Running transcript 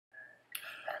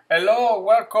Hello,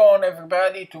 welcome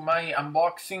everybody to my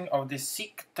unboxing of the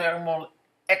SICK Thermal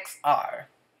XR.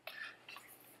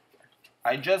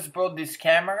 I just bought this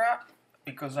camera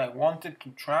because I wanted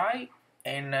to try,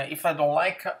 and if I don't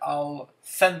like, I'll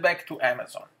send back to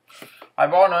Amazon. I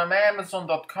bought on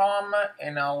Amazon.com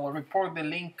and I'll report the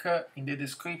link in the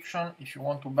description. If you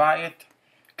want to buy it,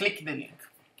 click the link.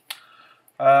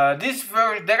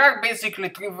 There are basically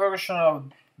three versions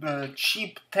of the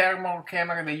cheap thermal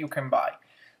camera that you can buy.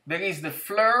 There is the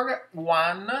FLIR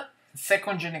 1,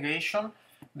 second generation.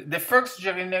 The first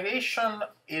generation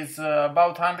is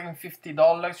about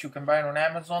 $150. You can buy it on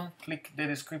Amazon. Click the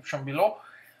description below.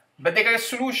 But the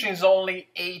resolution is only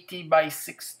 80 by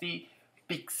 60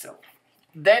 pixels.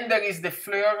 Then there is the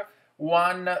FLIR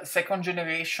 1, second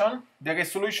generation. The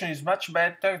resolution is much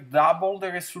better, double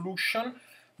the resolution,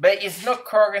 but it's not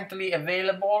currently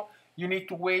available. You need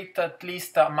to wait at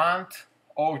least a month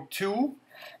or two,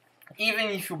 even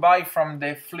if you buy from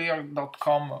the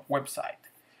FLIR.com website.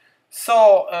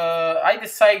 So I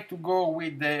decided to go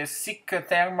with the SICK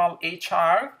Thermal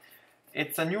HR.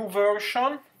 It's a new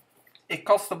version. It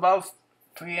costs about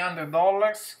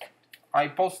 $300. I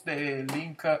post the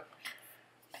link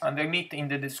underneath in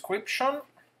the description.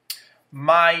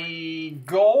 My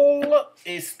goal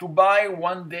is to buy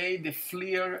one day the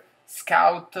FLIR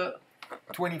Scout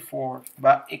 24,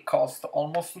 but it costs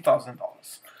almost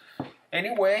 $2,000.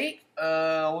 Anyway,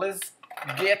 let's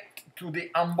get to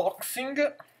the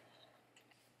unboxing.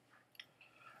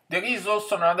 There is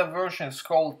also another version, it's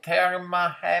called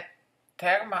Therma App.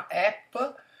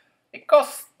 It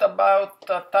costs about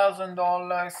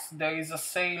 $1,000. There is a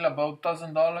sale about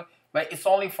 $1,000, but it's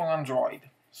only for Android.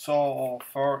 So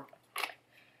for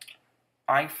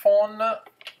iPhone,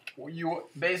 you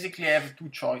basically have two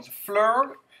choices,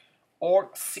 FLIR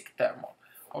or SICK Thermal.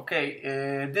 Okay,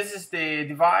 this is the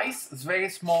device. It's very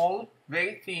small,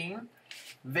 very thin,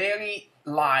 very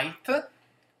light.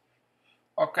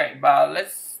 Okay, but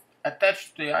let's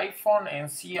attach to the iPhone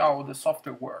and see how the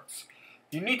software works.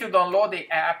 You need to download the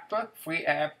app, free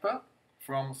app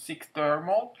from SICK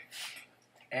Thermal,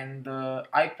 and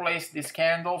I placed this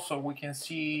candle so we can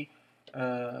see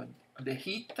the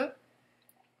heat.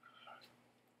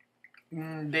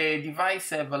 The device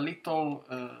have a little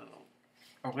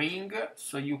ring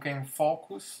so you can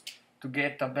focus to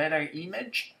get a better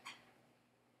image.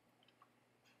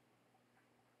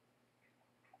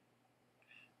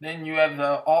 Then you have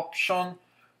the option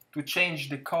to change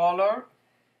the color.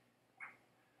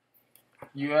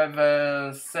 You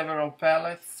have several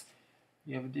palettes.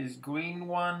 You have this green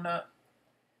one,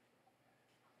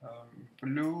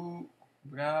 blue,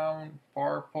 brown,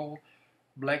 purple,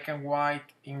 black and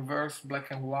white, inverse black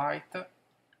and white.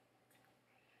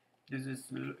 This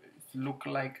is look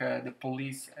like the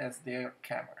police as their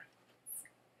camera.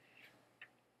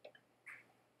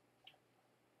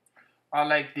 I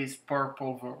like this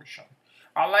purple version.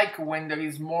 I like when there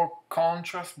is more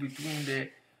contrast between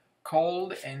the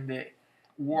cold and the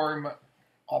warm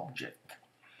object.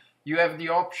 You have the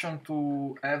option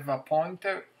to have a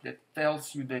pointer that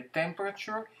tells you the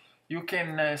temperature. You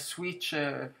can switch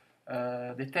the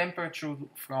temperature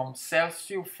from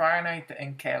Celsius, Fahrenheit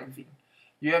and Kelvin.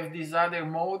 You have this other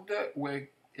mode where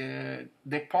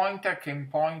the pointer can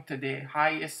point the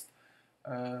highest,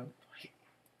 the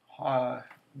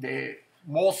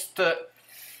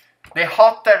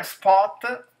hotter spot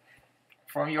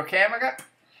from your camera.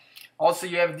 Also,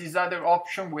 you have this other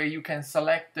option where you can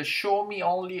select the show me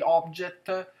only object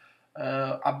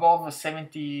above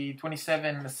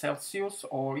 27 Celsius,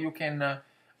 or you can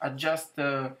adjust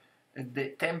the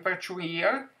temperature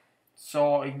here.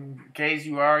 So in case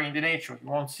you are in the nature, you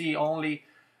won't see only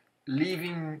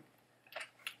living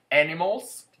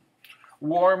animals,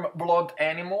 warm blood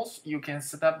animals. You can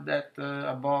set up that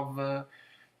above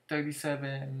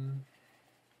 37,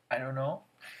 I don't know,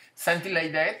 something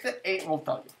like that. It will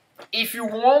tell you. If you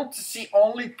want to see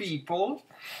only people,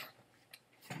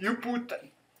 you put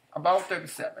about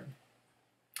 37.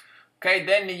 Okay,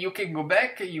 then you can go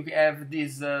back. You have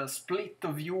this split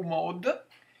view mode,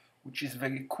 which is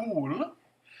very cool.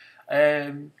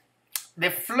 The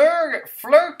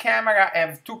FLIR camera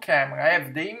have two cameras. I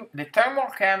have the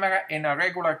thermal camera and a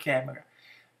regular camera.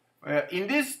 In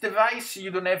this device,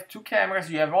 you don't have two cameras.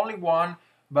 You have only one,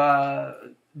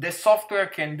 but the software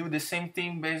can do the same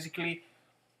thing basically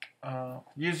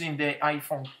using the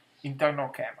iPhone internal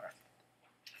camera.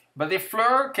 But the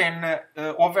FLIR can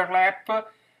overlap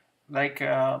like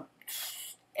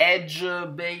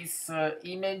edge-based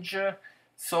image.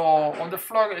 So on the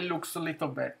FLIR it looks a little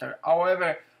better.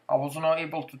 However, I was not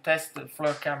able to test the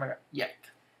FLIR camera yet.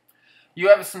 You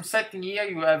have some setting here.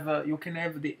 You can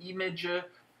have the image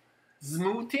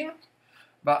smoothing,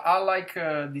 but I like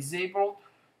disabled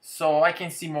so I can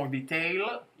see more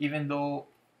detail, even though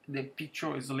the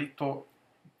picture is a little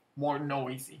more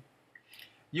noisy.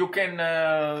 You can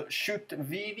shoot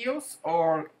videos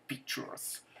or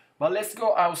pictures, but let's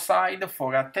go outside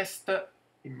for a test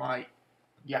in my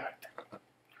yard.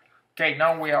 Okay,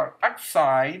 now we are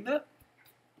outside.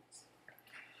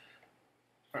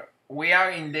 We are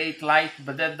in daylight,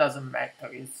 but that doesn't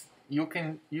matter. You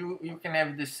can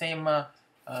have the same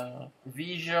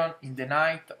vision in the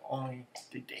night or in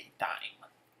the daytime.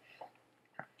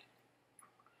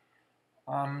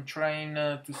 I'm trying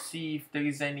to see if there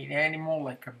is any animal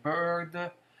like a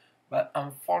bird, but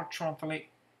unfortunately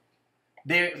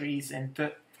there isn't.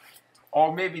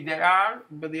 Or maybe there are,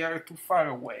 but they are too far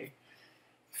away.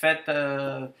 In fact,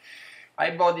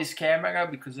 I bought this camera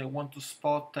because I want to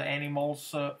spot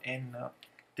animals and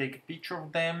take a picture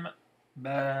of them.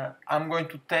 But I'm going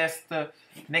to test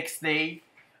next day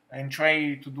and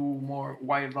try to do more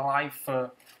wildlife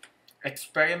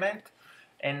experiment.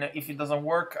 And if it doesn't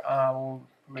work, I'll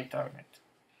return it.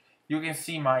 You can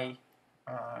see my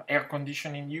air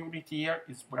conditioning unit here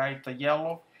is bright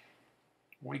yellow.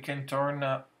 We can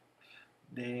turn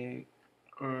the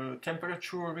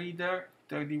temperature reader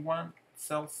 31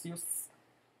 Celsius.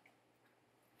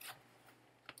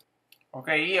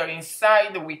 Okay, here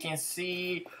inside we can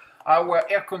see our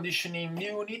air conditioning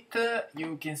unit.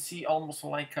 You can see almost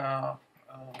like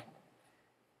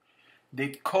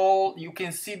you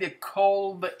can see the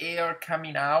cold air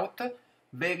coming out,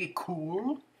 very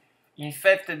cool. In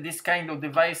fact, this kind of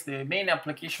device, the main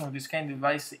application of this kind of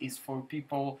device is for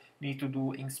people need to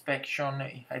do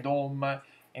inspection at home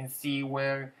and see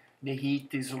where the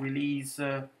heat is released.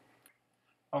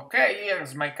 Okay,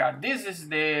 here's my cat. This is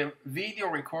the video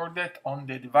recorded on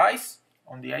the device,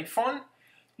 on the iPhone.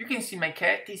 You can see my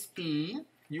cat is peeing.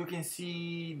 You can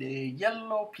see the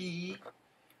yellow pee.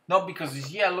 Not because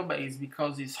it's yellow, but it's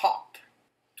because it's hot.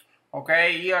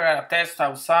 Okay, here a test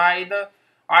outside.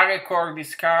 I record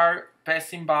this car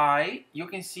passing by. You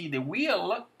can see the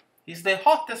wheel is the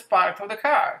hottest part of the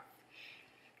car.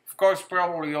 Of course,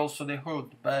 probably also the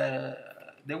hood,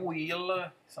 but the wheel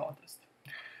is hottest.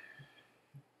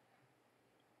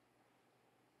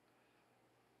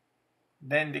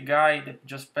 Then the guy that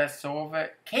just passed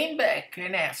over came back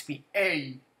and asked me,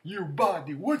 "Hey, you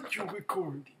buddy, what you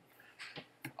recording?"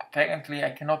 Apparently,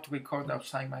 I cannot record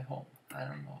outside my home. I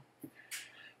don't know.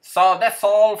 So that's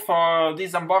all for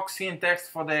this unboxing and test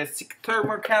for the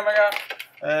Thermo camera.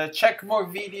 Check more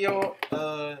video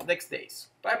next days.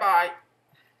 Bye bye.